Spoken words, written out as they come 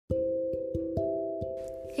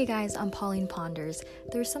Hey guys, I'm Pauline Ponders.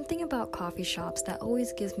 There's something about coffee shops that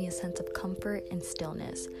always gives me a sense of comfort and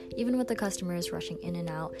stillness. Even with the customers rushing in and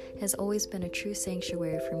out, it has always been a true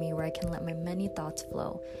sanctuary for me where I can let my many thoughts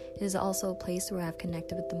flow. It is also a place where I've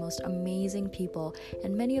connected with the most amazing people,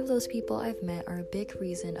 and many of those people I've met are a big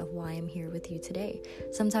reason of why I'm here with you today.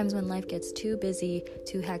 Sometimes when life gets too busy,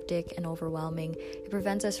 too hectic, and overwhelming, it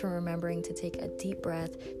prevents us from remembering to take a deep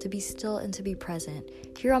breath, to be still, and to be present.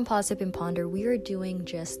 Here on Pause, Sip, and Ponder, we are doing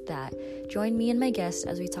just that. Join me and my guests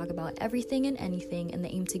as we talk about everything and anything in the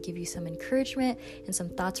aim to give you some encouragement and some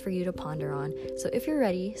thoughts for you to ponder on. So if you're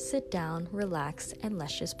ready, sit down, relax, and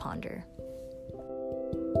let's just ponder.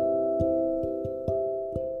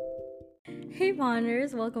 Hey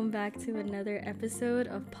Ponders, welcome back to another episode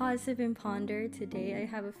of Pause, Sip, and Ponder. Today I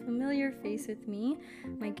have a familiar face with me,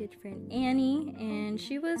 my good friend Annie, and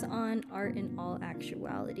she was on Art in All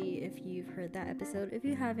Actuality. If you've heard that episode, if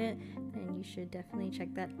you haven't, then you should definitely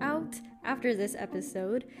check that out after this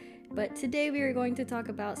episode. But today we are going to talk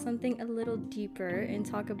about something a little deeper and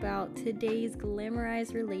talk about today's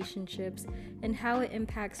glamorized relationships and how it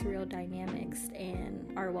impacts real dynamics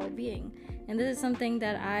and our well-being. And this is something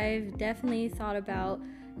that I've definitely thought about.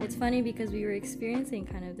 It's funny because we were experiencing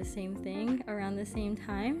kind of the same thing around the same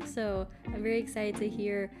time. So I'm very excited to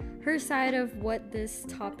hear her side of what this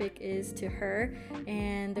topic is to her.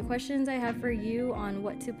 And the questions I have for you on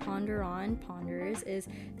what to ponder on, Ponders, is: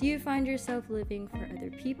 do you find yourself living for other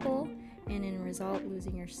people and in result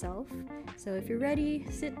losing yourself? So if you're ready,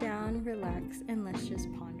 sit down, relax, and let's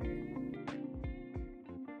just ponder.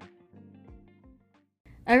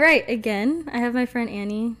 All right, again, I have my friend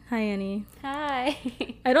Annie. Hi, Annie. Hi.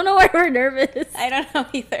 I don't know why we're nervous. I don't know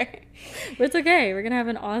either. But it's okay. We're going to have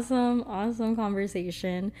an awesome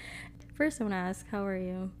conversation. First, I want to ask, how are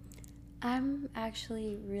you? I'm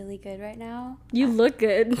actually really good right now. You look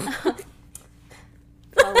good.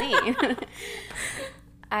 Pauline.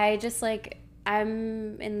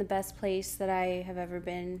 I'm in the best place that I have ever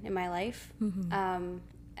been in my life. Mm-hmm.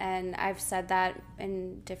 And I've said that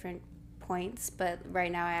in different points, but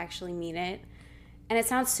right now I actually mean it. And it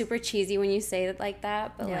sounds super cheesy when you say it like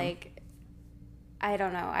that, but I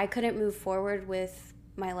don't know. I couldn't move forward with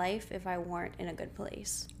my life if I weren't in a good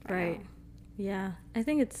place. Right. Now. Yeah. I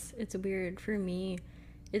think it's weird for me.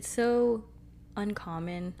 It's so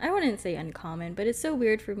uncommon. I wouldn't say uncommon, but it's so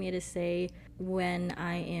weird for me to say when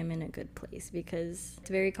I am in a good place, because it's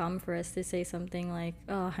very common for us to say something like,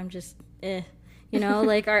 oh, I'm just like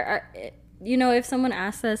if someone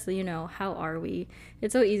asks us, how are we?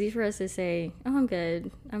 It's so easy for us to say, oh, I'm good,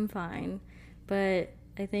 I'm fine. But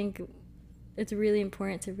I think it's really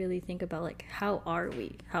important to really think about, like, how are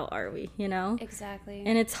we? Exactly.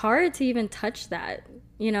 And it's hard to even touch that,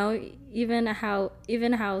 even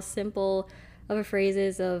how simple of a phrase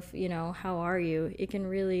is of, how are you? It can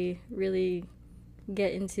really, really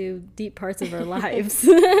get into deep parts of our lives.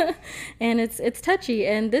 And it's touchy.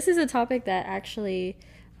 And this is a topic that actually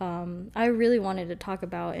I really wanted to talk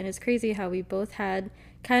about, and it's crazy how we both had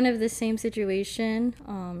kind of the same situation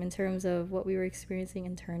in terms of what we were experiencing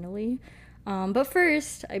internally. But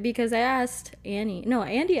first, because I asked Annie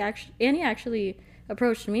actually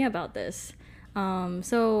approached me about this.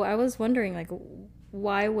 So I was wondering, like,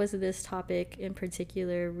 why was this topic in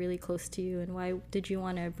particular really close to you, and why did you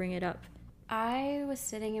want to bring it up? I was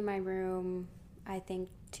sitting in my room, I think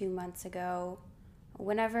 2 months ago,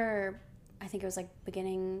 I think it was like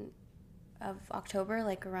beginning of October,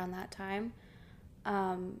 like around that time.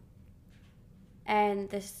 And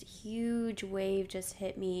this huge wave just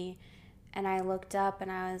hit me, and I looked up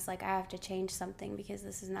and I was like, I have to change something because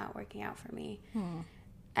this is not working out for me.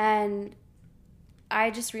 And I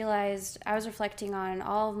just realized, I was reflecting on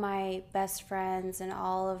all of my best friends and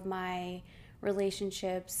all of my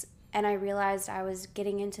relationships, and I realized I was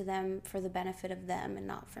getting into them for the benefit of them and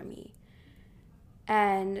not for me.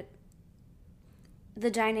 And the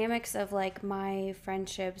dynamics of, like, my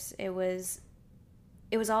friendships, it was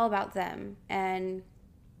all about them. And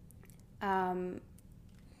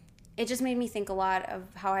it just made me think a lot of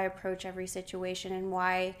how I approach every situation and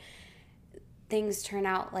why things turn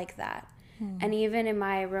out like that. And even in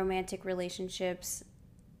my romantic relationships,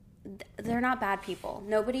 they're not bad people.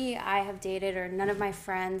 Nobody I have dated or none of my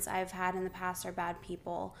friends I've had in the past are bad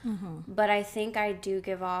people. Mm-hmm. But I think I do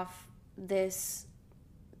give off this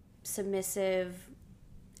submissive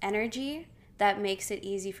energy that makes it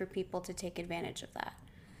easy for people to take advantage of that.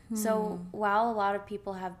 So while a lot of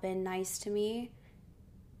people have been nice to me,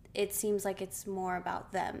 it seems like it's more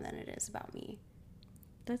about them than it is about me.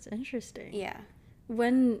 That's interesting. Yeah.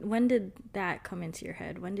 When did that come into your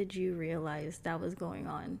head? When did you realize that was going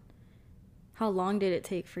on? How long did it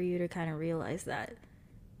take for you to kind of realize that?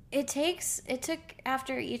 it took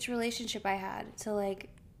after each relationship I had to like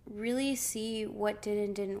really see what did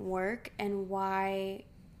and didn't work and why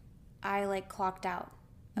I like clocked out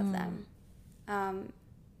of them.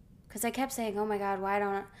 Because I kept saying, oh my God, why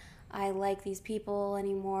don't I like these people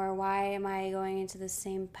anymore? Why am I going into the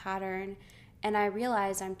same pattern? And I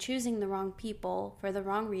realized I'm choosing the wrong people for the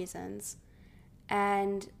wrong reasons.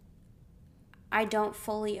 And I don't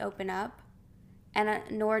fully open up, and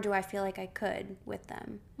nor do I feel like I could with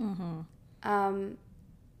them.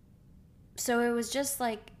 So it was just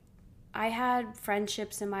like I had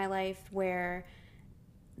friendships in my life where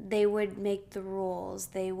they would make the rules.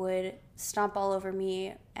 They would stomp all over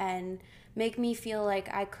me and make me feel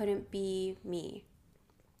like I couldn't be me.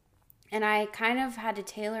 And I kind of had to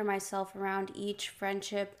tailor myself around each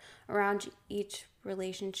friendship, around each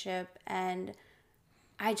relationship. And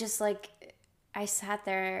I just like, I sat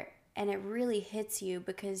there and it really hits you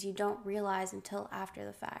because you don't realize until after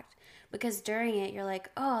the fact. Because during it, you're like,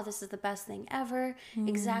 oh, this is the best thing ever.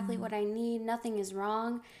 Exactly what I need. Nothing is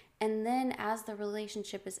wrong. And then as the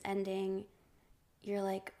relationship is ending, you're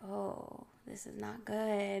like, oh, this is not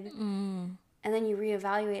good. And then you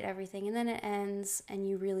reevaluate everything. And then it ends and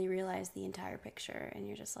you really realize the entire picture. And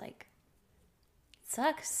you're just like, it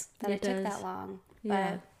sucks that it took that long.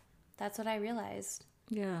 Yeah. But that's what I realized.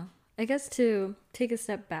 Yeah. I guess to take a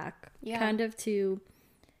step back, kind of to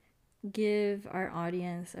give our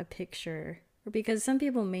audience a picture, because some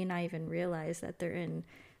people may not even realize that they're in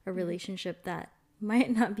a relationship that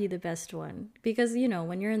might not be the best one. Because, you know,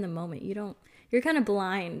 when you're in the moment, you're kind of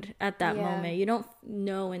blind at that moment. You don't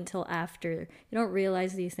know until after. You don't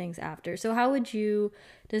realize these things after. So how would you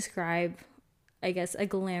describe, I guess, a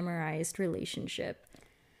glamorized relationship?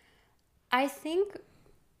 I think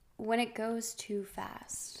when it goes too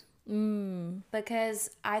fast.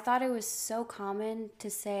 Because I thought it was so common to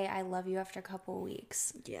say I love you after a couple of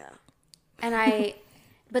weeks. Yeah. And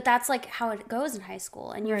but that's like how it goes in high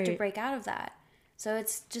school, and you have to break out of that. So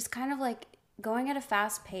it's just kind of like going at a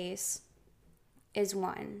fast pace is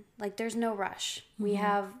one. Like there's no rush. We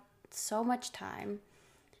have so much time.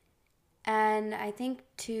 And I think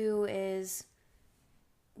two is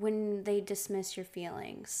when they dismiss your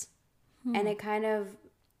feelings. And it kind of,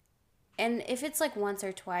 and if it's like once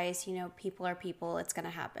or twice, you know, people are people, it's going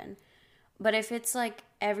to happen. But if it's like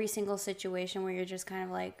every single situation where you're just kind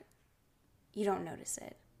of like, you don't notice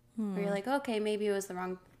it. Or you're like, okay, maybe it was the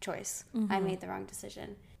wrong choice. I made the wrong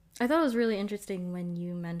decision. I thought it was really interesting when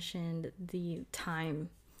you mentioned the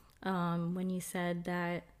time, when you said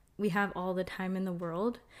that we have all the time in the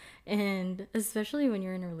world. And especially when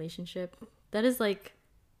you're in a relationship, that is like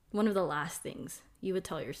one of the last things you would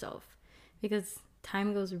tell yourself, because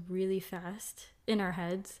time goes really fast in our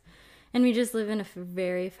heads and we just live in a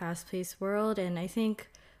very fast-paced world. And I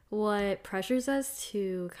think what pressures us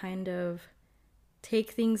to kind of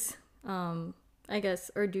take things, I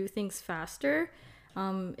guess, or do things faster,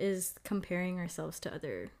 is comparing ourselves to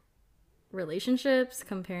other relationships,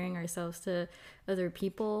 comparing ourselves to other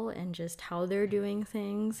people and just how they're doing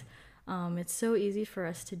things. It's so easy for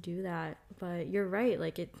us to do that, but you're right.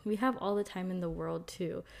 Like we have all the time in the world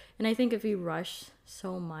too. And I think if we rush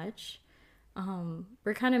so much,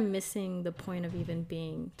 we're kind of missing the point of even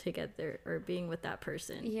being together or being with that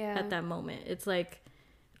person at that moment. It's like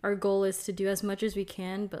our goal is to do as much as we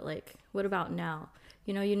can, but like, what about now?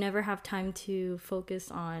 You know, you never have time to focus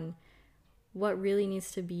on what really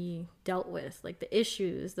needs to be dealt with, like the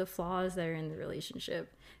issues, the flaws that are in the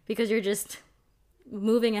relationship, because you're just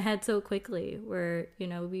moving ahead so quickly where, you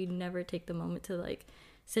know, we never take the moment to like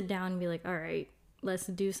sit down and be like, all right, let's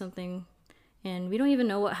do something. And we don't even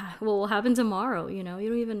know what will happen tomorrow. You know, you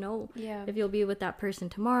don't even know if you'll be with that person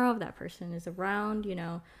tomorrow, if that person is around, you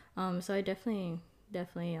know. So I definitely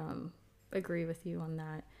agree with you on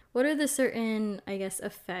that. What are the certain, I guess,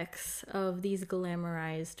 effects of these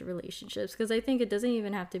glamorized relationships? Because I think it doesn't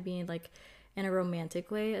even have to be like in a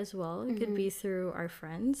romantic way as well. It could be through our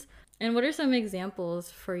friends. And what are some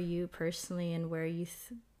examples for you personally, and where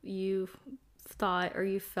you thought or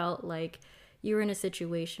you felt like you were in a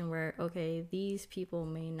situation where, okay, these people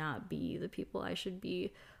may not be the people I should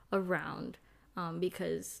be around,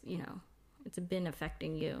 because, you know, it's been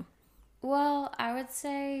affecting you? Well, I would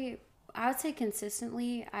say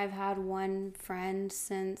consistently I've had one friend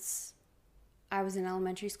since I was in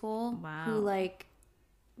elementary school. Wow. Who like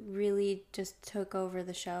really just took over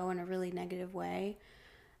the show in a really negative way.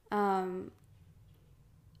 I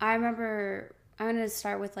remember, I'm going to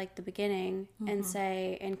start with like the beginning and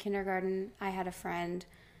say in kindergarten I had a friend.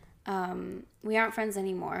 We aren't friends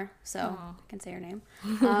anymore, so I can say her name.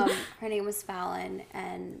 Her name was Fallon,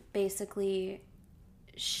 and basically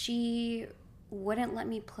she wouldn't let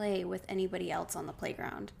me play with anybody else on the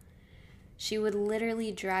playground. She would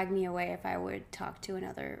literally drag me away if I would talk to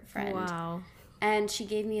another friend. Wow. And she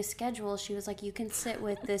gave me a schedule. She was like, you can sit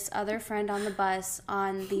with this other friend on the bus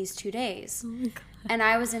on these 2 days. Oh my God. And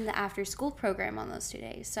I was in the after school program on those 2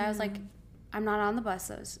 days. So I was like, I'm not on the bus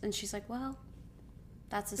those. And she's like, well,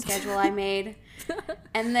 that's the schedule I made.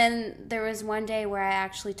 And then there was one day where I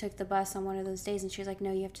actually took the bus on one of those days, and she was like,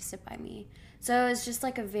 no, you have to sit by me. So it was just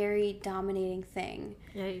like a very dominating thing.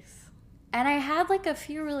 Yikes. And I had like a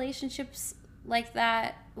few relationships like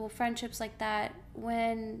that, well, friendships like that,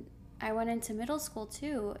 when I went into middle school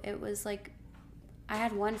too. It was like, I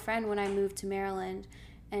had one friend when I moved to Maryland,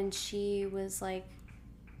 and she was like,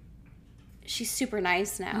 she's super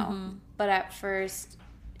nice now, but at first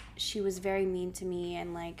she was very mean to me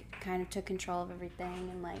and like kind of took control of everything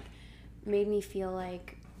and like made me feel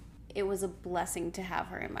like it was a blessing to have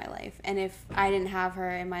her in my life. And if I didn't have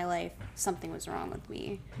her in my life, something was wrong with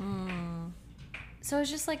me. So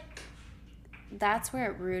it's just like, that's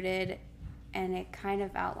where it rooted, and it kind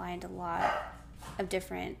of outlined a lot of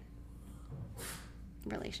different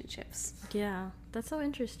relationships. Yeah, that's so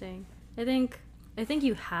interesting. I think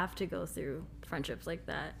you have to go through friendships like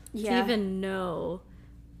that to even know,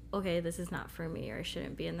 okay, this is not for me, or I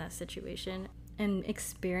shouldn't be in that situation, and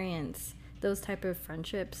experience those type of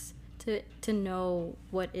friendships to know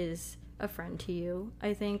what is a friend to you.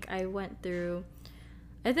 I think I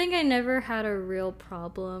never had a real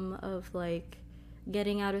problem of like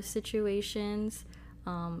getting out of situations.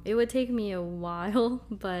 It would take me a while,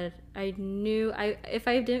 but I knew if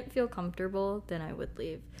I didn't feel comfortable, then I would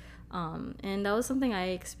leave. And that was something I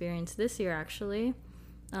experienced this year, actually.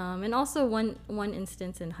 And also one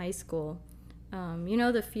instance in high school.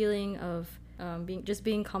 The feeling of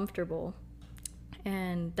being comfortable.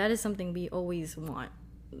 And that is something we always want.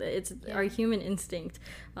 It's our human instinct.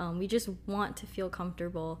 We just want to feel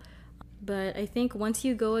comfortable. But I think once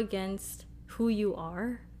you go against who you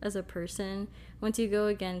are as a person, once you go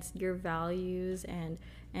against your values and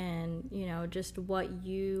just what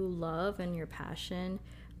you love and your passion,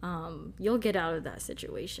 you'll get out of that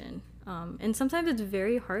situation. And sometimes it's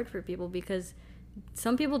very hard for people because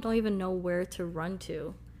some people don't even know where to run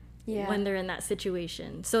to when they're in that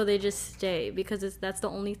situation. So they just stay because that's the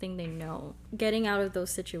only thing they know. Getting out of those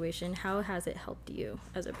situations, how has it helped you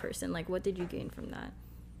as a person? Like, what did you gain from that?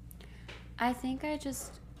 I think I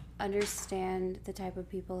just understand the type of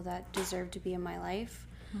people that deserve to be in my life,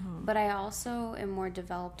 but I also am more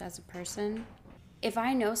developed as a person. If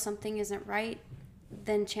I know something isn't right,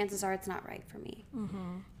 then chances are it's not right for me.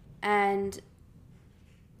 And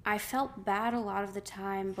I felt bad a lot of the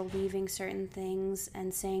time believing certain things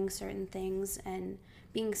and saying certain things and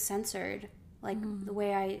being censored, like the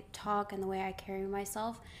way I talk and the way I carry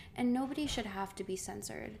myself. And nobody should have to be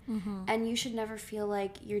censored. And you should never feel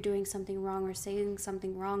like you're doing something wrong or saying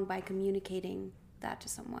something wrong by communicating that to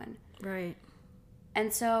someone. Right.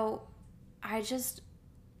 And so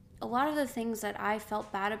a lot of the things that I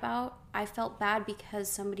felt bad about, I felt bad because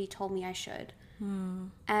somebody told me I should.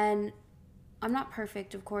 And I'm not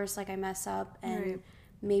perfect, of course, like I mess up, and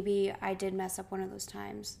maybe I did mess up one of those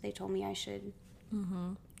times. They told me I should.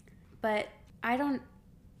 But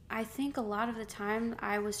I think a lot of the time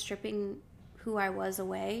I was stripping who I was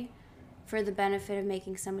away for the benefit of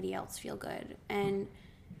making somebody else feel good. And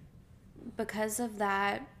because of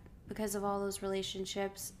that, because of all those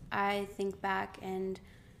relationships, I think back and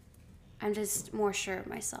I'm just more sure of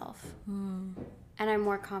myself. And I'm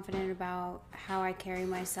more confident about how I carry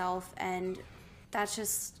myself. And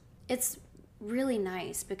it's really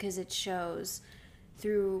nice because it shows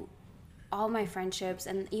through all my friendships,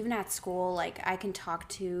 and even at school, like I can talk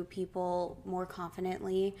to people more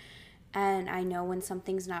confidently, and I know when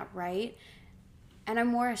something's not right, and I'm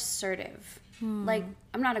more assertive. Like,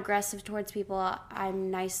 I'm not aggressive towards people.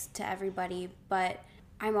 I'm nice to everybody, but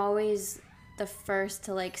I'm always the first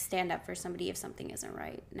to like stand up for somebody if something isn't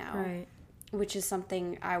right now. Right. Which is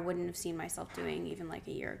something I wouldn't have seen myself doing even like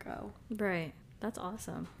a year ago. Right. That's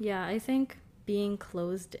awesome. Yeah, I think being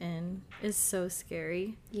closed in is so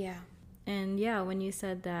scary. Yeah. And yeah, when you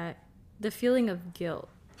said that, the feeling of guilt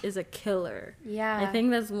is a killer. Yeah. I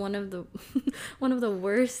think that's one of the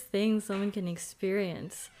worst things someone can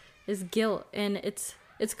experience is guilt. And it's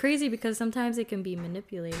crazy because sometimes it can be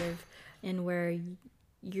manipulative in where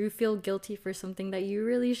you feel guilty for something that you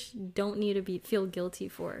really don't need to feel guilty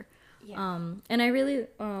for. Yeah. And I really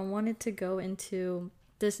wanted to go into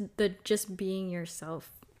the just being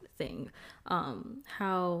yourself thing.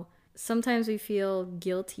 How sometimes we feel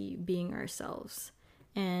guilty being ourselves.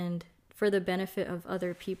 And for the benefit of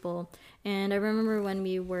other people. And I remember when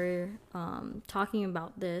we were talking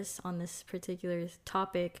about this on this particular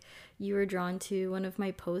topic, you were drawn to one of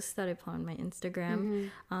my posts that I put on my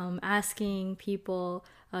Instagram, asking people,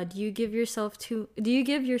 do you give yourself too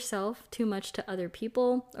much to other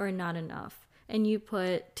people or not enough? And you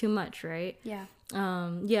put too much, right? Yeah.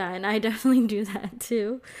 Yeah, and I definitely do that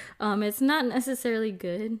too. It's not necessarily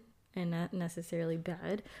good and not necessarily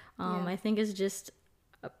bad. I think it's just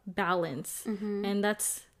a balance. And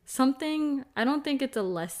that's something, I don't think it's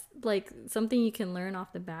something you can learn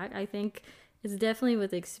off the bat. I think it's definitely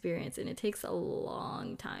with experience, and it takes a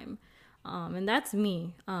long time. And that's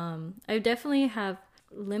me. I definitely have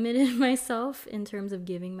limited myself in terms of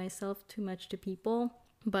giving myself too much to people,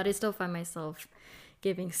 but I still find myself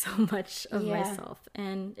giving so much of myself,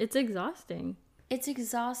 and it's exhausting. It's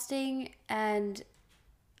exhausting, and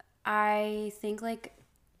I think like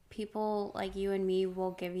people like you and me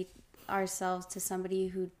will give ourselves to somebody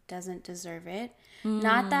who doesn't deserve it.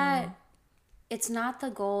 Not that it's not the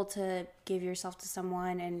goal to give yourself to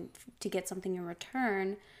someone and to get something in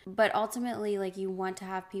return, but ultimately like you want to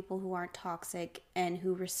have people who aren't toxic and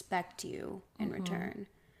who respect you in return.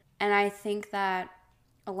 And I think that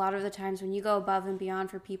a lot of the times when you go above and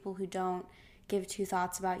beyond for people who don't give two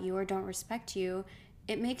thoughts about you or don't respect you,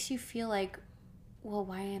 it makes you feel like, well,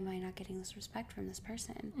 why am I not getting this respect from this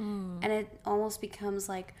person? And it almost becomes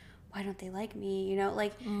like, why don't they like me? You know,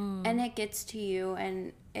 like, and it gets to you,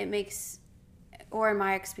 and it makes, or in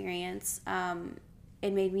my experience,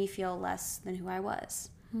 it made me feel less than who I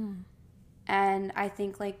was. And I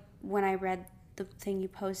think like when I read the thing you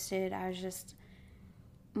posted, I was just,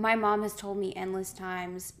 my mom has told me endless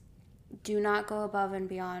times, do not go above and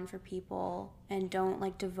beyond for people, and don't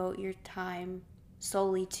like devote your time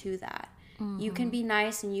solely to that. You can be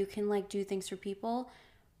nice and you can like do things for people,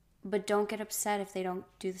 but don't get upset if they don't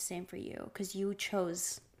do the same for you, because you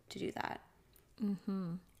chose to do that.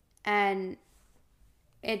 And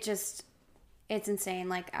it's insane.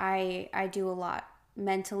 Like I do a lot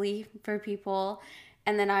mentally for people,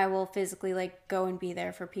 and then I will physically like go and be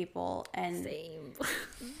there for people, and Same.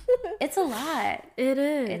 it's a lot. It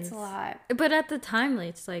is. It's a lot. But at the time, like,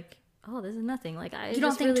 it's like, oh, this is nothing. Like, I You don't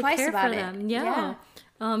just think really twice care about for it. them. Yeah.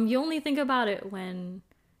 You only think about it when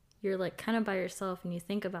you're like kind of by yourself and you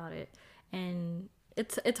think about it, and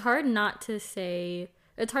it's hard not to say.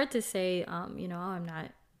 It's hard to say, you know, oh, I'm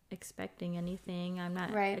not expecting anything. I'm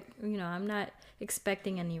not, you know, I'm not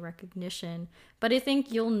expecting any recognition. But I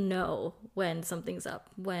think you'll know when something's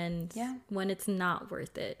up, when it's not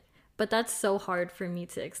worth it. But that's so hard for me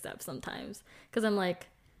to accept sometimes, because I'm like,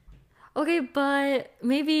 okay, but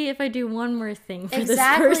maybe if I do one more thing for this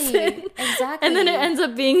person, and then it ends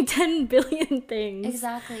up being 10 billion things.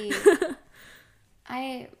 Exactly.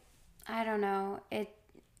 I don't know.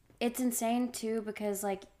 It's insane too, because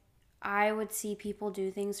like I would see people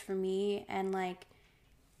do things for me, and like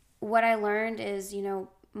what I learned is, you know,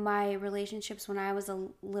 my relationships when I was a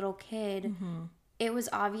little kid, it was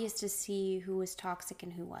obvious to see who was toxic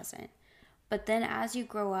and who wasn't. But then as you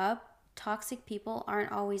grow up, toxic people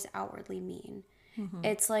aren't always outwardly mean.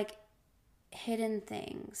 It's like hidden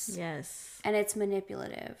things. Yes. And it's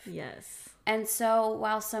manipulative. Yes. And so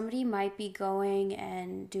while somebody might be going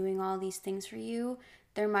and doing all these things for you,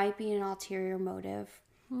 there might be an ulterior motive.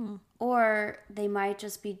 Or they might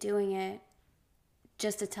just be doing it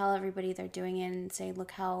just to tell everybody they're doing it and say,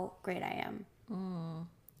 look how great I am.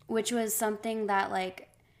 Which was something that like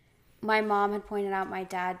my mom had pointed out my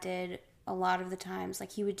dad did a lot of the times.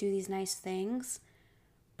 Like he would do these nice things,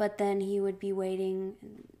 but then he would be waiting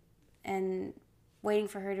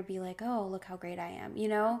for her to be like, oh, look how great I am, you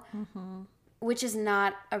know? Which is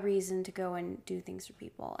not a reason to go and do things for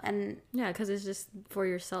people. And yeah, because it's just for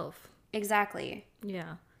yourself. Exactly.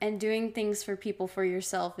 Yeah. And doing things for people for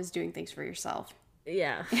yourself is doing things for yourself.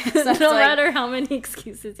 Yeah. So no matter how many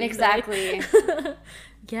excuses you exactly. say.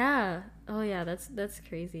 Yeah. Oh yeah, that's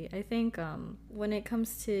crazy. I think when it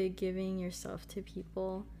comes to giving yourself to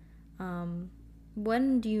people,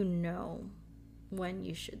 when do you know when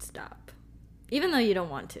you should stop? Even though you don't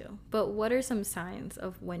want to. But what are some signs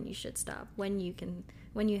of when you should stop? When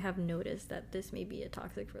you have noticed that this may be a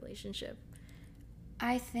toxic relationship?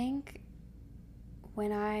 I think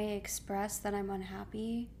when I express that I'm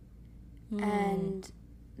unhappy and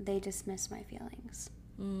they dismiss my feelings.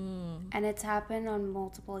 And it's happened on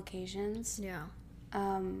multiple occasions. Yeah.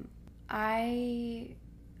 I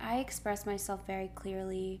express myself very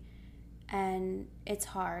clearly, and it's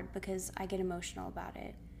hard because I get emotional about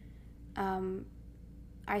it.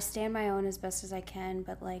 I stand my own as best as I can,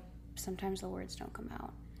 but like sometimes the words don't come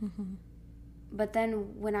out. But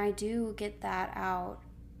then when I do get that out,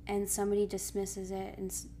 and somebody dismisses it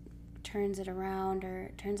and turns it around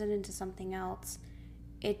or turns it into something else,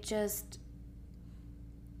 it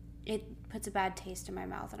puts a bad taste in my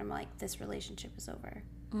mouth, and I'm like, this relationship is over.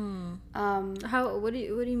 What do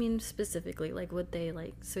you mean specifically? Like, would they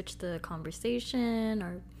like switch the conversation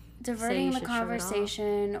or diverting the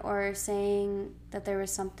conversation, or saying that there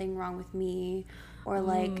was something wrong with me, or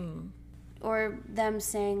like, or them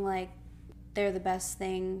saying like they're the best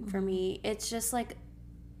thing for me? It's just like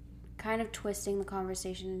kind of twisting the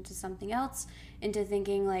conversation into something else, into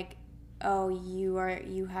thinking like, oh,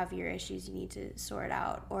 you have your issues, you need to sort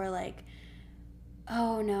out, or like,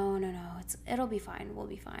 oh no, it'll be fine, we'll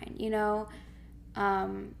be fine, you know.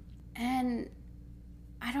 And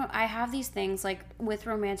I have these things like with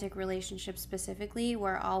romantic relationships specifically,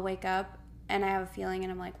 where I'll wake up and I have a feeling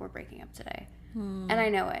and I'm like, we're breaking up today. And I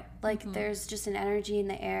know it, like there's just an energy in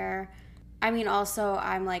the air. I mean, also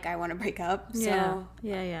I'm like, I want to break up, so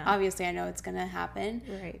yeah, obviously I know it's gonna happen,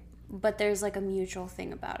 right? But there's like a mutual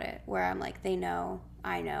thing about it where I'm like, they know,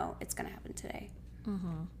 I know it's gonna happen today.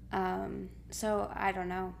 So I don't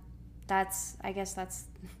know. I guess that's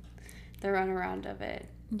the runaround of it.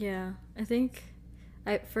 Yeah, I think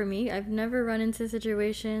for me, I've never run into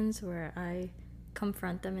situations where I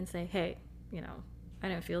confront them and say, hey, you know, I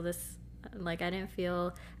didn't feel this, like I didn't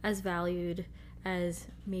feel as valued as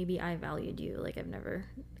maybe I valued you. Like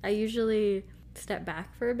I usually step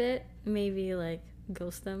back for a bit, maybe like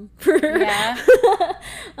ghost them. Yeah.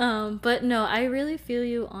 But no, I really feel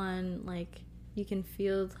you on like, you can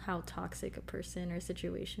feel how toxic a person or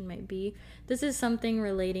situation might be. This is something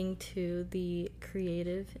relating to the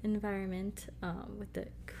creative environment, with the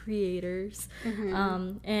creators.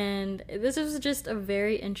 And this was just a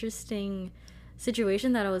very interesting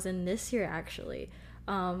situation that I was in this year, actually.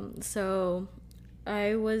 So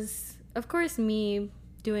I was, of course, me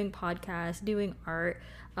doing podcasts, doing art,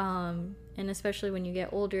 and especially when you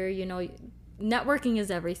get older, you know, networking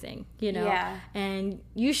is everything, you know. Yeah. And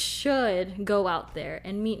you should go out there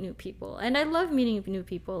and meet new people. And I love meeting new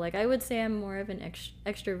people. Like, I would say I'm more of an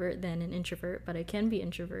extrovert than an introvert, but I can be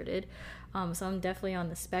introverted. So I'm definitely on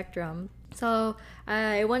the spectrum. So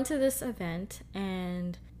I went to this event,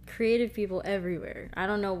 and creative people everywhere. I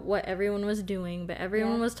don't know what everyone was doing, but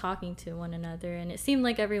everyone was talking to one another, and it seemed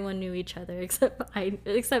like everyone knew each other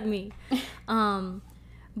except me.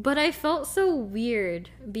 But I felt so weird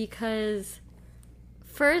because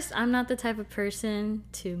first, I'm not the type of person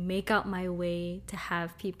to make out my way to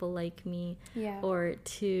have people like me, or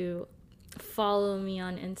to follow me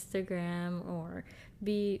on Instagram or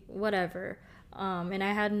be whatever. And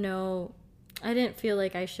I didn't feel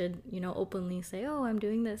like I should, you know, openly say, oh, I'm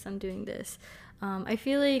doing this. I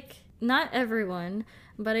feel like not everyone,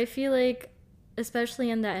 but I feel like especially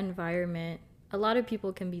in that environment, a lot of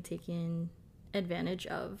people can be taken advantage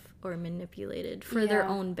of or manipulated for their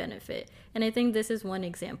own benefit. And I think this is one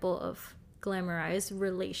example of glamorized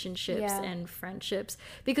relationships and friendships,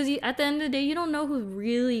 because at the end of the day, you don't know who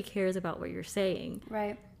really cares about what you're saying,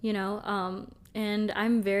 right? You know. And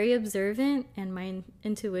I'm very observant, and my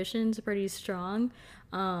intuition's pretty strong.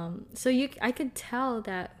 So I could tell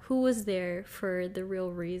that who was there for the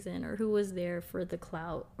real reason, or who was there for the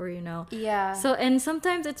clout, or, you know. Yeah. So, and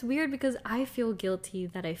sometimes it's weird because I feel guilty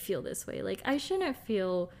that I feel this way. Like, I shouldn't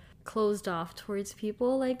feel closed off towards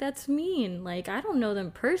people. Like, that's mean. Like, I don't know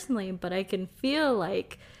them personally, but I can feel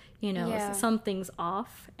like, you know, something's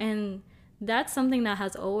off. And that's something that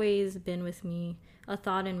has always been with me. A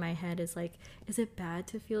thought in my head is like, is it bad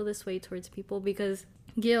to feel this way towards people? Because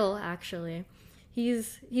Gil, actually,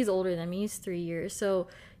 he's older than me. He's 3 years. So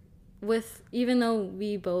even though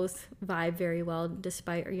we both vibe very well,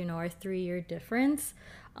 despite, you know, our 3-year difference,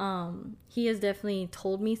 he has definitely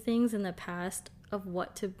told me things in the past of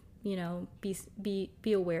what to, you know, be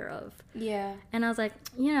aware of. Yeah. And I was like,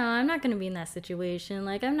 you know, I'm not going to be in that situation.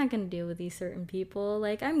 Like, I'm not going to deal with these certain people.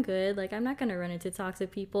 Like, I'm good. Like, I'm not going to run into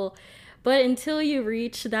toxic people. But until you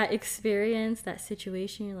reach that experience, that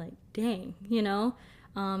situation, you're like, dang, you know,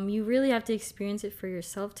 you really have to experience it for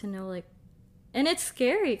yourself to know, like, and it's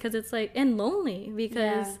scary because it's like, and lonely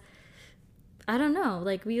because I don't know,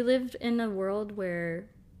 like, we lived in a world where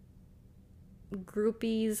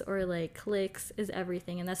groupies or like cliques is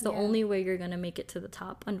everything, and that's the only way you're gonna make it to the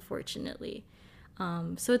top, unfortunately.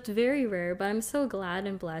 So it's very rare, but I'm so glad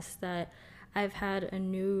and blessed that I've had a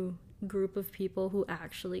new group of people who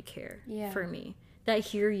actually care for me, that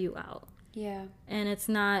hear you out. And it's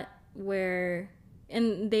not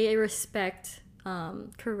and they respect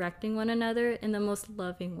correcting one another in the most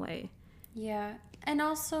loving way. And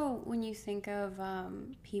also, when you think of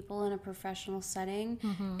people in a professional setting,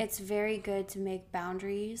 it's very good to make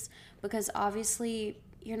boundaries, because obviously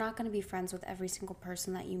you're not going to be friends with every single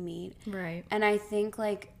person that you meet. Right. And I think,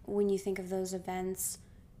 like, when you think of those events,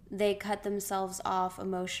 they cut themselves off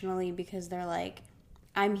emotionally because they're like,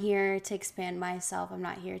 I'm here to expand myself. I'm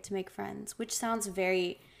not here to make friends, which sounds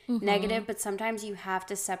very negative, but sometimes you have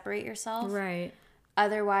to separate yourself. Right.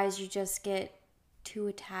 Otherwise, you just get too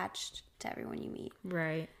attached to everyone you meet.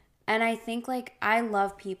 Right. And I think, like, I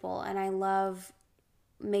love people and I love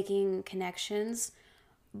making connections.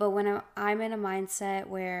 But when I'm in a mindset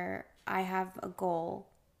where I have a goal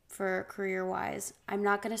for career-wise, I'm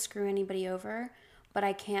not going to screw anybody over, but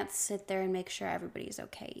I can't sit there and make sure everybody's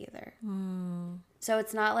okay either. So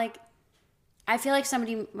it's not like, I feel like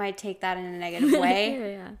somebody might take that in a negative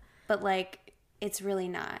way, yeah. but, like, it's really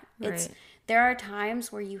not. Right. There are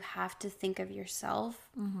times where you have to think of yourself,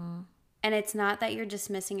 and it's not that you're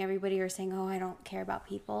dismissing everybody or saying, oh, I don't care about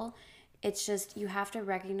people. It's just you have to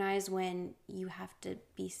recognize when you have to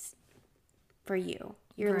be for you.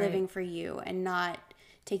 You're Right. living for you and not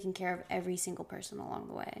taking care of every single person along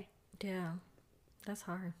the way. Yeah. That's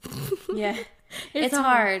hard. Yeah. It's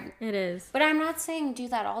hard. It is. But I'm not saying do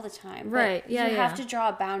that all the time. But Right. Yeah, you have yeah. to draw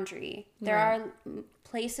a boundary. There Right. are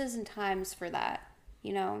places and times for that,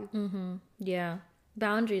 you know? Yeah.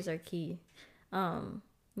 Boundaries are key.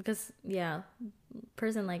 Because, yeah,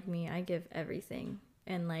 person like me, I give everything.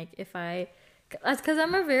 And, like, that's because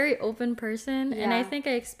I'm a very open person. And I Yeah. think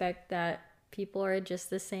I expect that people are just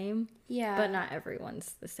the same. Yeah. But not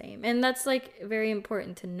everyone's the same. And that's, like, very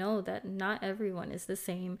important to know that not everyone is the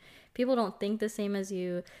same. People don't think the same as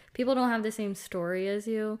you. People don't have the same story as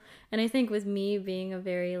you. And I think with me being a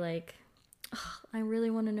very, like, I really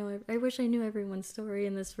want to know. I wish I knew everyone's story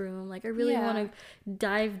in this room. Like, I really Yeah. want to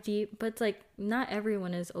dive deep. But, like, not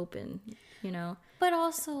everyone is open, you know? But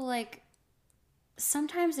also, like,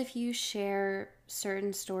 sometimes if you share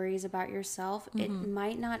certain stories about yourself, it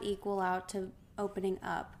might not equal out to opening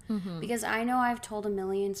up. Because I know I've told a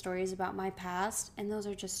million stories about my past, and those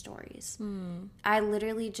are just stories. I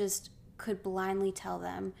literally just could blindly tell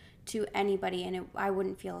them to anybody, and I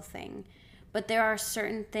wouldn't feel a thing. But there are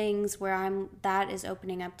certain things where that is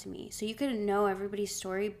opening up to me. So you could know everybody's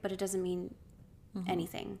story, but it doesn't mean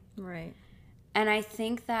anything. Right. And I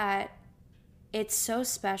think that it's so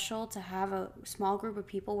special to have a small group of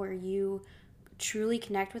people where you truly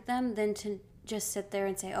connect with them than to just sit there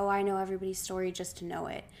and say, oh, I know everybody's story just to know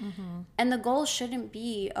it. And the goal shouldn't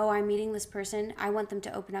be, oh, I'm meeting this person, I want them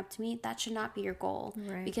to open up to me. That should not be your goal.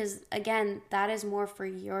 Right. Because, again, that is more for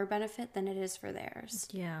your benefit than it is for theirs.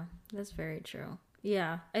 Yeah, that's very true.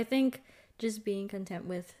 Yeah, I think just being content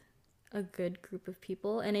with a good group of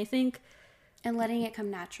people. And I think And letting it come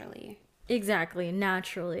naturally. exactly,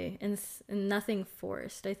 naturally, and nothing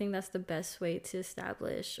forced. I think that's the best way to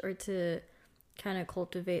establish or to kind of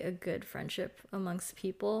cultivate a good friendship amongst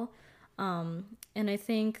people. And I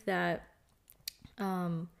think that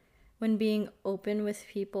when being open with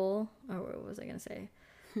people, or what was I going to say?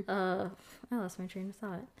 I lost my train of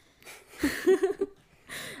thought.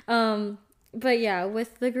 But yeah,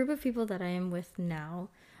 with the group of people that I am with now,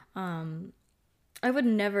 I would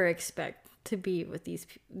never expect to be with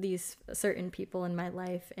these certain people in my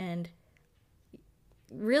life, and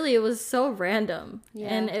really it was so random. Yeah.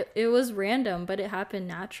 And it was random, but it happened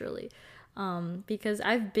naturally, because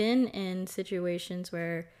I've been in situations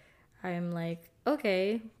where I'm like,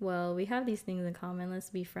 okay, well, we have these things in common, let's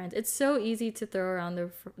be friends. It's so easy to throw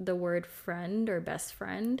around the word friend or best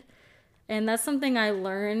friend, and that's something I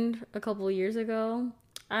learned a couple years ago.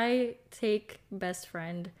 I take best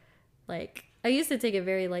friend, like, I used to take it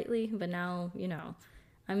very lightly, but now,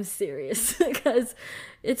 I'm serious because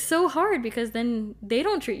it's so hard, because then they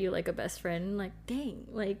don't treat you like a best friend. Like, dang,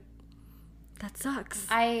 like, that sucks.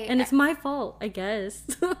 And it's my fault, I guess.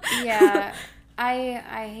 Yeah.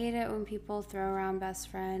 I hate it when people throw around best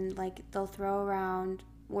friend. Like, they'll throw around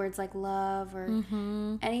words like love or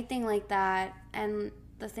anything like that. And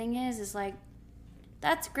the thing is like,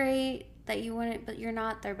 that's great that you wouldn't, but you're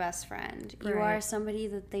not their best friend. You Right. are somebody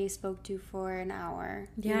that they spoke to for an hour.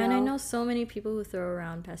 Yeah, and I know so many people who throw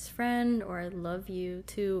around best friend or I love you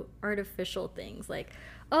to artificial things, like,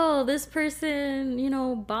 oh, this person,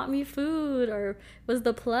 bought me food or was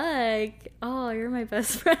the plug. Oh, you're my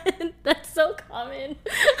best friend. That's so common.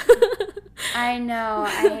 I know.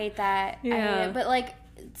 I hate that. I hate Yeah. it. But, like,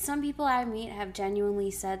 some people I meet have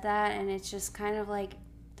genuinely said that, and it's just kind of like,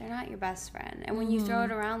 they're not your best friend. And when you throw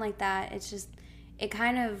it around like that, it's just, it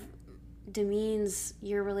kind of demeans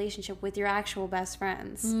your relationship with your actual best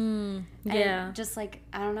friends. And Yeah. just like,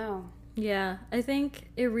 I don't know. Yeah, I think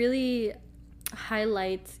it really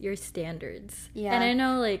highlights your standards. Yeah. And I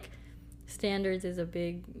know, like, standards is a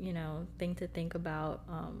big, thing to think about.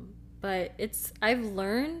 but I've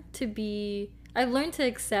learned to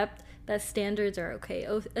accept that standards are okay,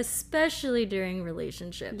 especially during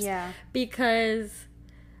relationships. Yeah. Because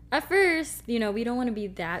at first, we don't want to be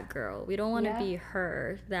that girl. We don't want to be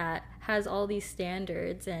her that has all these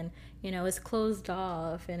standards and, is closed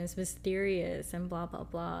off and is mysterious and blah, blah,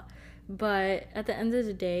 blah. But at the end of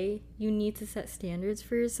the day, you need to set standards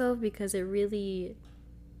for yourself because it really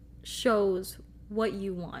shows what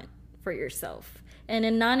you want for yourself.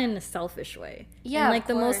 And not in a selfish way. Yeah, in like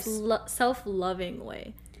the course. most self-loving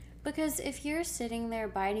way. Because if you're sitting there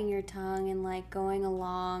biting your tongue and like going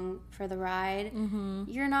along for the ride,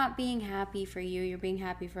 you're not being happy for you, you're being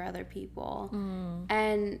happy for other people.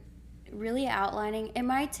 And really outlining, it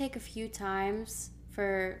might take a few times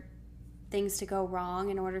for things to go wrong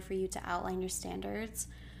in order for you to outline your standards,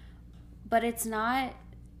 but it's not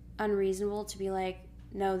unreasonable to be like,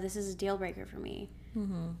 no, this is a deal breaker for me.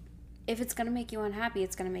 If it's going to make you unhappy,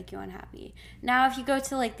 it's going to make you unhappy. Now, if you go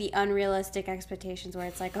to like the unrealistic expectations where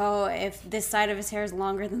it's like, oh, if this side of his hair is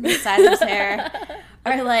longer than this side of his hair,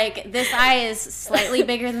 or like this eye is slightly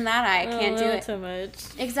bigger than that eye, I can't do it. Too much.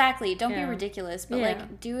 Exactly. Don't be ridiculous, but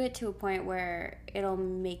like do it to a point where it'll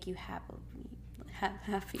make you happy.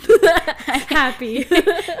 Happy.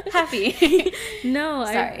 Happy. No,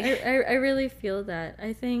 Sorry. I really feel that.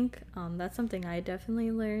 I think that's something I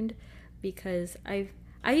definitely learned because I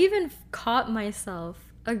even caught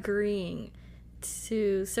myself agreeing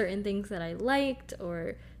to certain things that I liked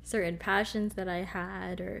or certain passions that I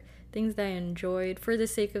had or things that I enjoyed for the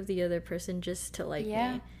sake of the other person just to like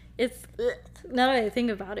me. It's now that I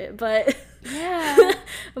think about it, but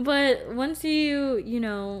but once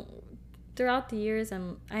throughout the years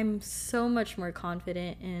I'm so much more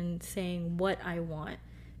confident in saying what I want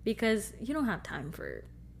because you don't have time for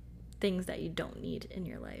things that you don't need in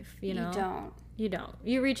your life, You don't.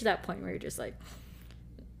 You reach that point where you're just like,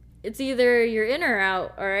 it's either you're in or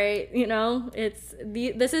out, all right?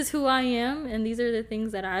 This is who I am, and these are the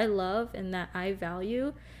things that I love and that I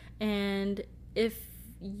value. And if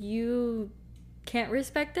you can't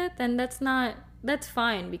respect it, then that's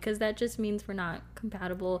fine because that just means we're not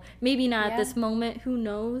compatible. Maybe not at this moment, who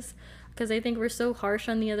knows? Because I think we're so harsh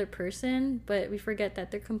on the other person, but we forget that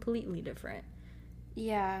they're completely different.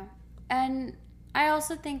 Yeah. And I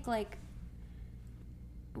also think like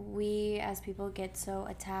we as people get so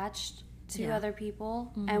attached to other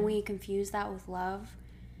people and we confuse that with love.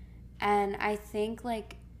 And I think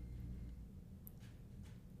like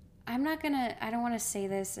I don't want to say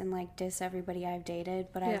this and like diss everybody I've dated,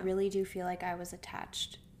 but I really do feel like I was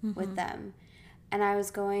attached with them. And I was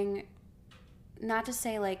going, not to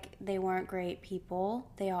say like they weren't great people,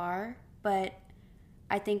 they are, but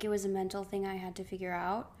I think it was a mental thing I had to figure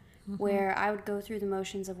out. Where I would go through the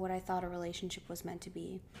motions of what I thought a relationship was meant to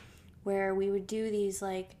be, where we would do these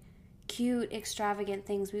like cute, extravagant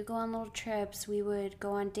things. We'd go on little trips, we would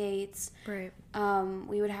go on dates, right?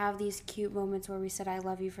 We would have these cute moments where we said I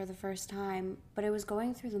love you for the first time, but it was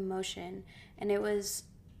going through the motion, and it was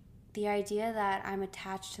the idea that I'm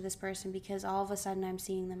attached to this person because all of a sudden I'm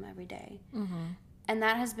seeing them every day. And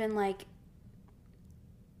that has been like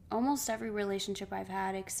almost every relationship I've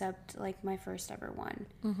had except like my first ever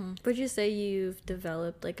one. Would you say you've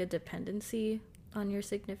developed like a dependency on your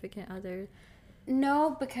significant other?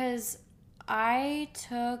 No, because I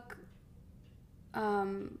took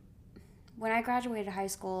when I graduated high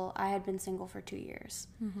school, I had been single for 2 years.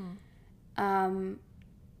 There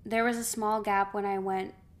was a small gap when I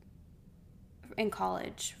went in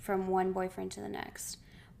college from one boyfriend to the next,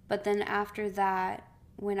 but then after that,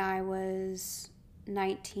 when I was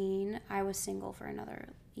 19, I was single for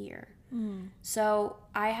another year. So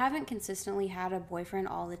I haven't consistently had a boyfriend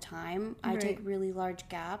all the time. I take really large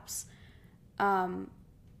gaps. But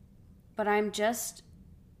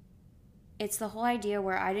it's the whole idea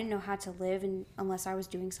where I didn't know how to live unless I was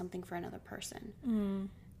doing something for another person.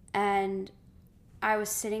 And I was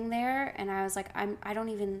sitting there and I was like, I'm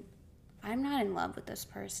not in love with this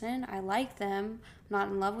person. I like them. I'm not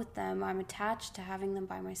in love with them. I'm attached to having them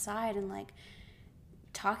by my side and like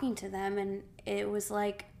talking to them, and it was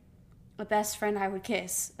like a best friend I would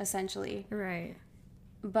kiss, essentially. Right.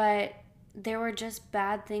 But there were just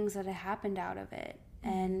bad things that had happened out of it,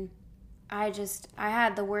 and I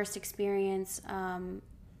had the worst experience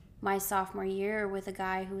my sophomore year with a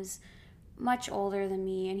guy who was much older than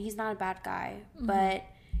me, and he's not a bad guy, but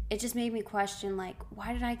it just made me question, like,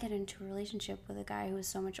 why did I get into a relationship with a guy who was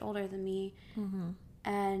so much older than me?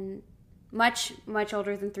 And much, much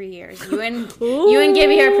older than 3 years. You and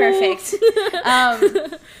Gibby are perfect.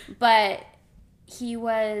 But he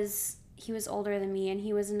was older than me, and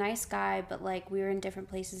he was a nice guy, but like we were in different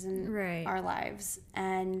places in our lives,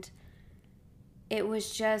 and it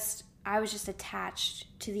was just, I was just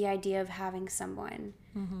attached to the idea of having someone.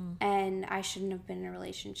 And I shouldn't have been in a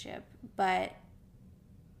relationship. But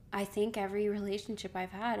I think every relationship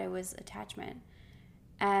I've had, it was attachment.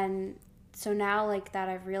 And so now, like, that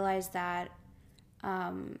I've realized that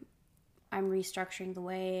I'm restructuring the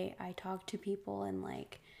way I talk to people, and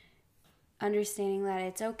like understanding that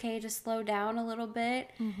it's okay to slow down a little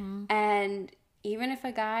bit. And even if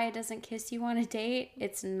a guy doesn't kiss you on a date,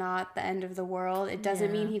 it's not the end of the world. It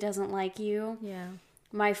doesn't mean he doesn't like you. Yeah.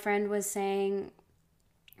 My friend was saying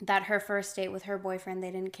that her first date with her boyfriend, they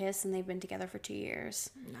didn't kiss, and they've been together for 2 years.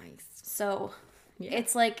 Nice. So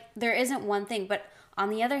it's like there isn't one thing. But on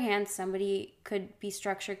the other hand, somebody could be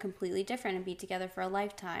structured completely different and be together for a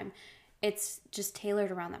lifetime. It's just tailored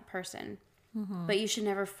around that person. But you should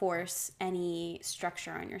never force any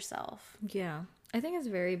structure on yourself. Yeah. I think it's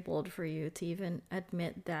very bold for you to even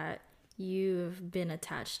admit that you've been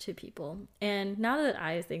attached to people. And now that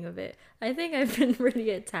I think of it, I think I've been really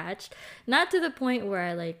attached. Not to the point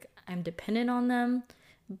where I'm dependent on them,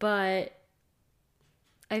 but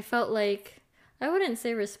I felt like, I wouldn't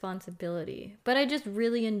say responsibility, but I just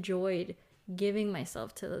really enjoyed giving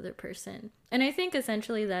myself to the other person. And I think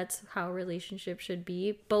essentially that's how relationships should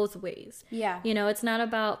be, both ways. Yeah. You know, it's not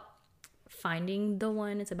about finding the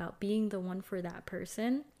one, it's about being the one for that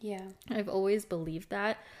person. Yeah. I've always believed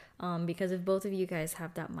that, because if both of you guys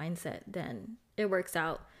have that mindset, then it works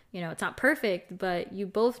out. You know, it's not perfect, but you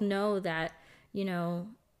both know that, you know,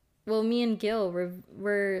 well, me and Gil,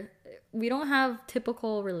 we don't have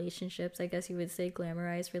typical relationships, I guess you would say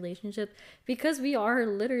glamorized relationships, because we are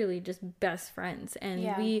literally just best friends.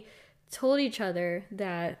 And we told each other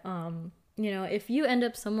that, you know, if you end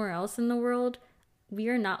up somewhere else in the world, we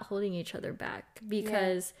are not holding each other back,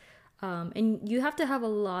 because, and you have to have a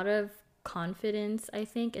lot of confidence, I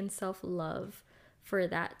think, and self-love for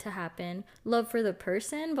that to happen. Love for the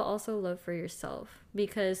person, but also love for yourself.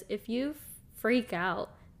 Because if you freak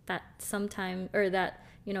out that sometime, or that,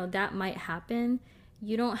 you know, that might happen,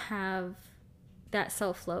 you don't have that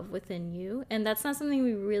self-love within you. And that's not something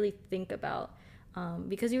we really think about,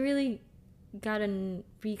 because you really gotta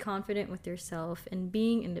be confident with yourself and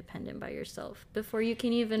being independent by yourself before you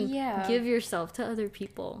can even give yourself to other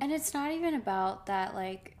people. And it's not even about that,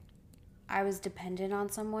 like, I was dependent on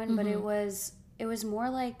someone, but it was more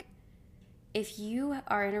like, if you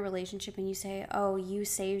are in a relationship and you say, oh, you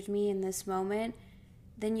saved me in this moment,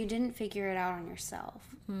 then you didn't figure it out on yourself.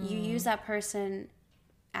 You use that person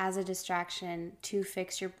as a distraction to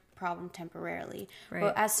fix your problem temporarily. Right.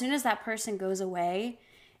 But as soon as that person goes away,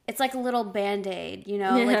 it's like a little Band-Aid, you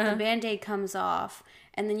know? Like the Band-Aid comes off,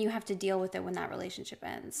 and then you have to deal with it when that relationship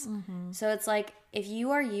ends. So it's like, if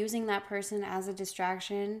you are using that person as a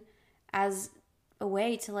distraction, as a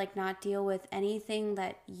way to like not deal with anything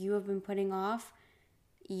that you have been putting off,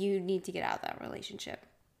 you need to get out of that relationship.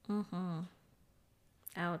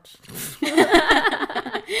 Ouch.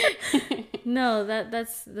 No,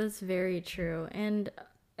 that's very true. And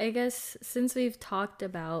I guess since we've talked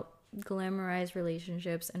about glamorized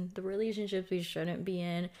relationships and the relationships we shouldn't be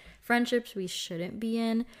in, friendships we shouldn't be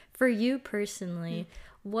in, for you personally,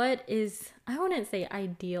 what is, I wouldn't say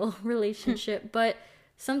ideal relationship, but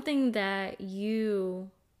something that you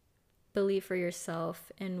believe for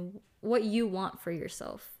yourself and what you want for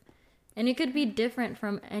yourself? And it could be different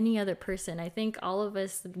from any other person. I think all of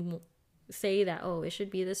us say that, oh, it should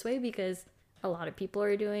be this way because a lot of people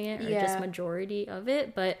are doing it, or just majority of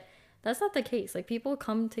it, but that's not the case. Like, people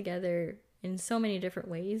come together in so many different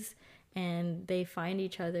ways, and they find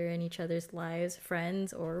each other in each other's lives,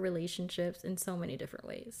 friends or relationships, in so many different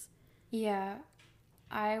ways. Yeah,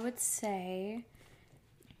 I would say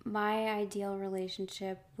my ideal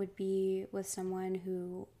relationship would be with someone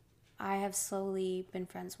who I have slowly been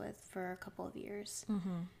friends with for a couple of years.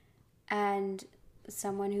 And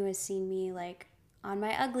someone who has seen me, like, on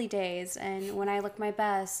my ugly days, and when I look my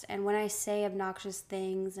best, and when I say obnoxious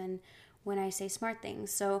things, and when I say smart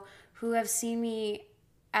things. So who have seen me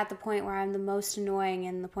at the point where I'm the most annoying,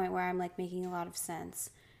 and the point where I'm like making a lot of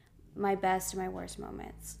sense, my best and my worst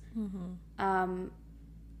moments.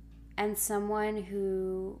 And someone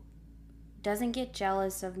who doesn't get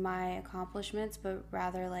jealous of my accomplishments, but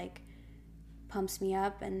rather like pumps me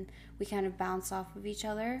up, and we kind of bounce off of each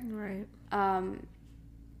other. Right.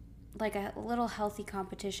 Like a little healthy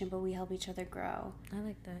competition, but we help each other grow. I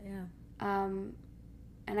like that, yeah.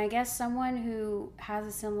 And I guess someone who has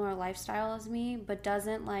a similar lifestyle as me, but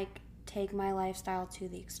doesn't like take my lifestyle to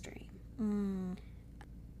the extreme.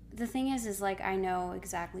 The thing is like, I know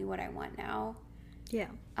exactly what I want now. Yeah.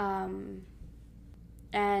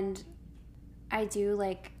 And I do,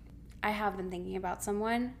 like, I have been thinking about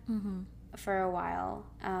someone, for a while.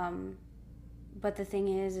 But the thing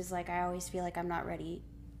is like I always feel like I'm not ready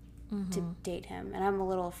to date him, and I'm a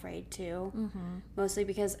little afraid too. Mostly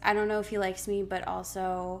because I don't know if he likes me, but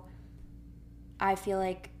also I feel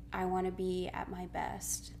like I want to be at my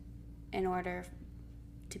best in order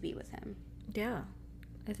to be with him. Yeah,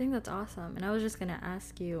 I think that's awesome. And I was just gonna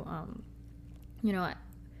ask you, you know,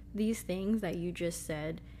 these things that you just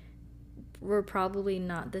said were probably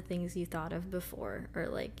not the things you thought of before, or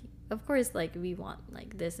like, of course, like we want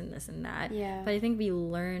like this and this and that. Yeah. But I think we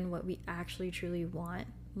learn what we actually truly want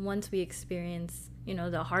once we experience, you know,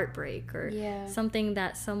 the heartbreak or something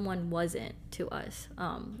that someone wasn't to us,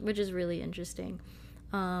 which is really interesting.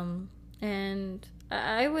 And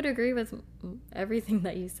I would agree with everything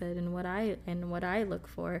that you said and what I look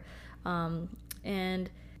for. And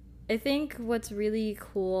I think what's really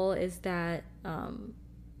cool is that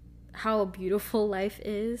how beautiful life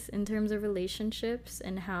is in terms of relationships,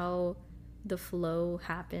 and how the flow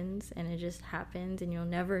happens, and it just happens, and you'll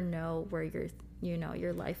never know where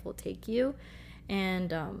your life will take you.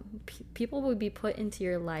 And people will be put into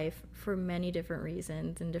your life for many different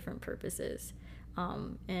reasons and different purposes.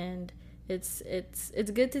 And it's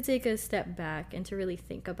good to take a step back and to really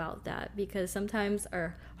think about that, because sometimes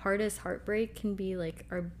our hardest heartbreak can be like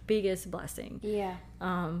our biggest blessing. Yeah.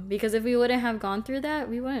 Because if we wouldn't have gone through that,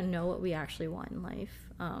 we wouldn't know what we actually want in life.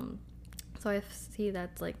 So I see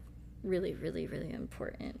that's like really, really, really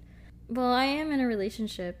important. Well, I am in a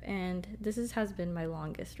relationship, and has been my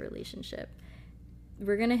longest relationship.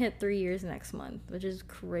 We're gonna hit 3 years next month, which is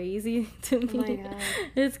crazy to me. Oh my God.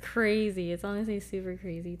 It's crazy. It's honestly super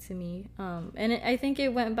crazy to me. I think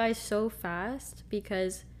it went by so fast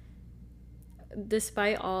because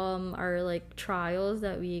despite all our like trials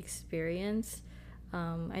that we experience,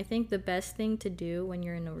 I think the best thing to do when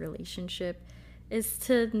you're in a relationship is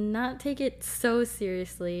to not take it so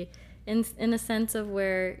seriously, in a sense of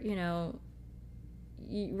where, you know,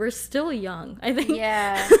 we're still young, I think.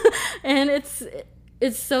 Yeah. And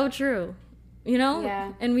it's so true, you know?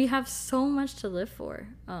 Yeah. And we have so much to live for.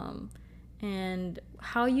 And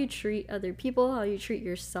how you treat other people, how you treat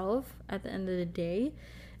yourself at the end of the day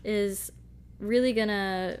is really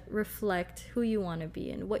gonna reflect who you want to be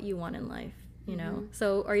and what you want in life, you know?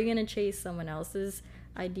 So are you gonna chase someone else's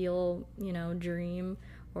ideal, you know, dream,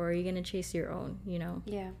 or are you gonna chase your own, you know?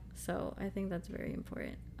 Yeah. So I think that's very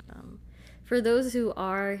important. For those who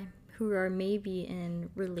are maybe in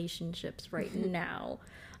relationships right now,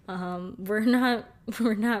 we're not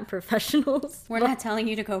professionals. We're not telling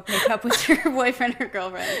you to go break up with your boyfriend or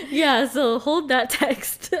girlfriend. Yeah, so hold that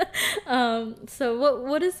text. So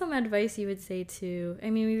what is some advice you would say to, I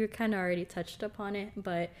mean, we kind of already touched upon it,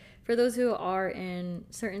 but for those who are in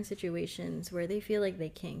certain situations where they feel like they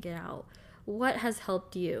can't get out, what has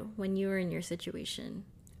helped you when you were in your situation?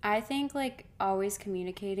 I think like always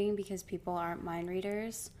communicating, because people aren't mind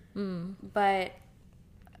readers. But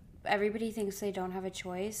everybody thinks they don't have a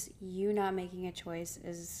choice. You not making a choice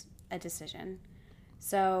is a decision.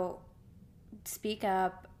 So speak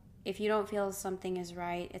up. If you don't feel something is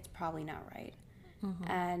right, it's probably not right.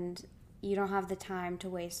 And you don't have the time to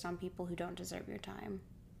waste on people who don't deserve your time.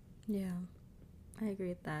 Yeah, I agree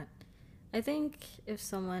with that. I think if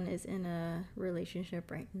someone is in a relationship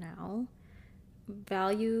right now,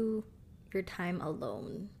 value your time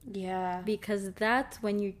alone. Yeah. Because that's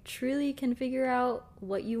when you truly can figure out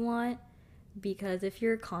what you want. Because if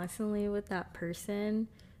you're constantly with that person,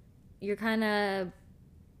 you're kind of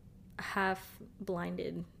half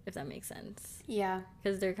blinded, if that makes sense. Yeah.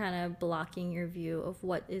 Because they're kind of blocking your view of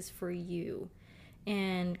what is for you.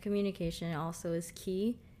 And communication also is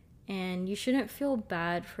key. And you shouldn't feel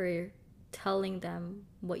bad for telling them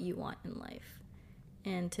what you want in life.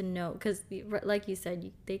 And to know, because like you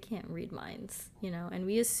said, they can't read minds, you know, and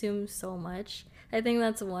we assume so much. I think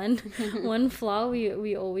that's one flaw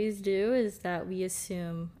we always do, is that we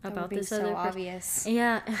assume about this other person. So obvious.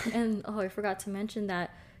 Yeah, and I forgot to mention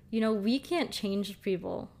that, you know, we can't change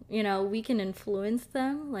people. You know, we can influence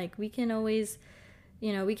them. Like, we can always,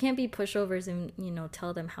 you know, we can't be pushovers and, you know,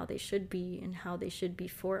 tell them how they should be and how they should be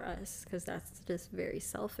for us, because that's just very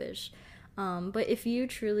selfish. But if you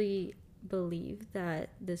truly believe that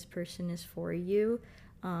this person is for you,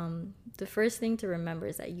 the first thing to remember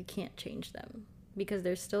is that you can't change them, because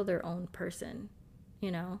they're still their own person,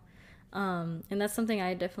 you know. And that's something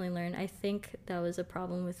I definitely learned. I think that was a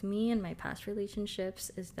problem with me in my past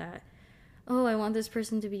relationships, is that, oh, I want this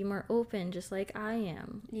person to be more open just like I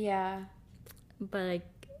am. Yeah. But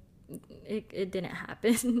it didn't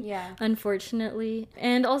happen. Yeah. Unfortunately.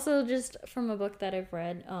 And also, just from a book that I've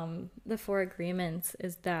read, The 4 Agreements,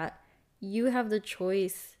 is that you have the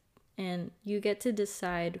choice and you get to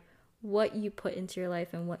decide what you put into your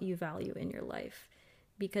life and what you value in your life.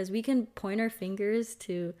 Because we can point our fingers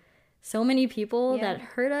to so many people that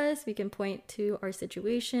hurt us. We can point to our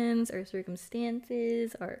situations, our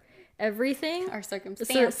circumstances, our everything. Our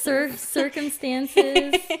circumstances.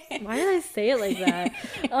 Circumstances. Why did I say it like that?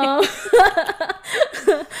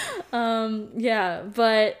 Yeah,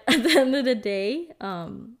 but at the end of the day,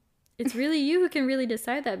 it's really you who can really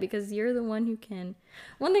decide that, because you're the one who can.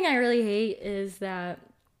 One thing I really hate is that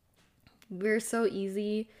we're so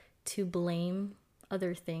easy to blame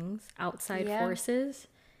other things, outside forces,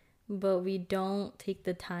 but we don't take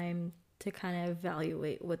the time to kind of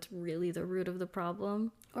evaluate what's really the root of the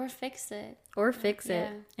problem. Or fix it.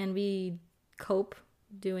 And we cope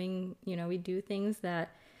doing, we do things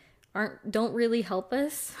that don't really help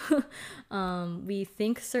us. We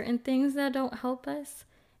think certain things that don't help us,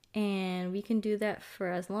 and we can do that for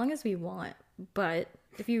as long as we want. But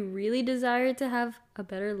if you really desire to have a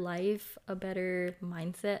better life, a better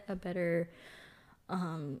mindset, a better,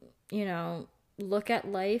 look at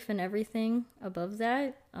life and everything above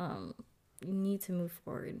that, you need to move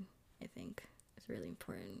forward. I think it's really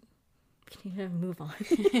important. You need to move on.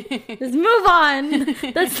 Just move on.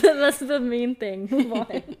 That's the main thing. Move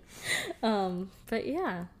on. But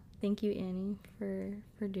yeah, thank you, Annie,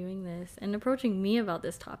 for doing this and approaching me about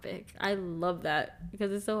this topic. I love that,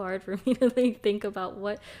 because it's so hard for me to think about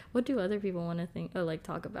what do other people want to think or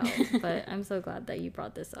talk about. But I'm so glad that you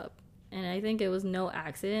brought this up. And I think it was no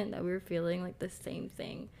accident that we were feeling the same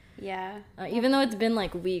thing. Yeah. Even though it's been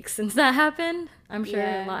weeks since that happened, I'm sure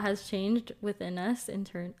a lot has changed within us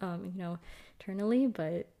internally.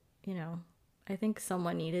 But I think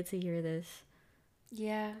someone needed to hear this.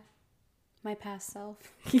 Yeah, my past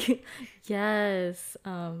self. Yes.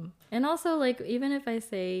 And also even if I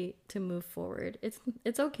say to move forward,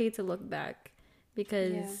 it's okay to look back,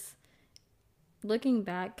 because looking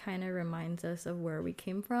back kind of reminds us of where we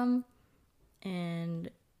came from.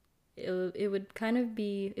 And it would kind of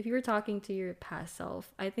be, if you were talking to your past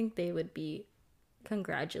self, I think they would be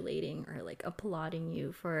congratulating or applauding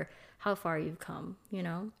you for how far you've come,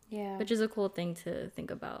 Yeah. Which is a cool thing to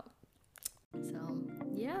think about. So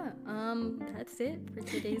yeah, that's it for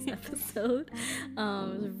today's episode. It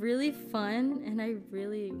was really fun, and I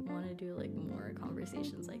really want to do more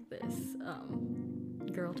conversations like this.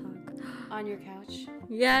 Girl talk on your couch.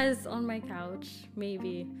 Yes, on my couch,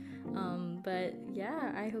 maybe. But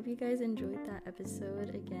yeah, I hope you guys enjoyed that episode.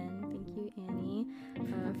 Again, thank you, Annie,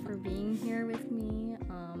 for being here with me.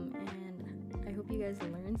 And I hope you guys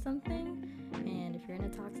learned something. And if you're in a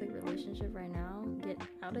toxic relationship right now, get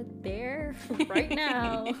out of there right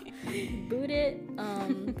now. Boot it.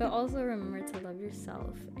 But also remember to love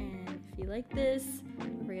yourself. And if you like this,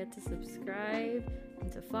 don't forget to subscribe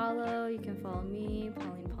and to follow. You can follow me,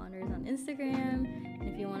 Pauline Ponders, on Instagram. And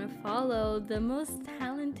if you want to follow the most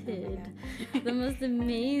talented, the most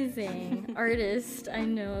amazing artist I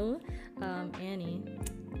know, Annie.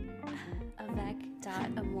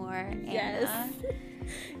 Avec.amour. Yes.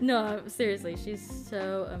 No, seriously, she's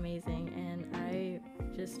so amazing, and I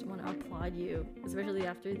just want to applaud you, especially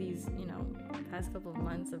after these, past couple of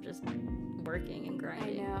months of just working and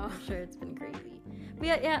grinding. I know. I'm sure it's been crazy.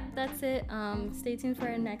 But yeah, that's it. Stay tuned for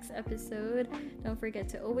our next episode. Don't forget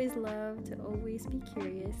to always love, to always be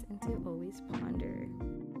curious, and to always ponder.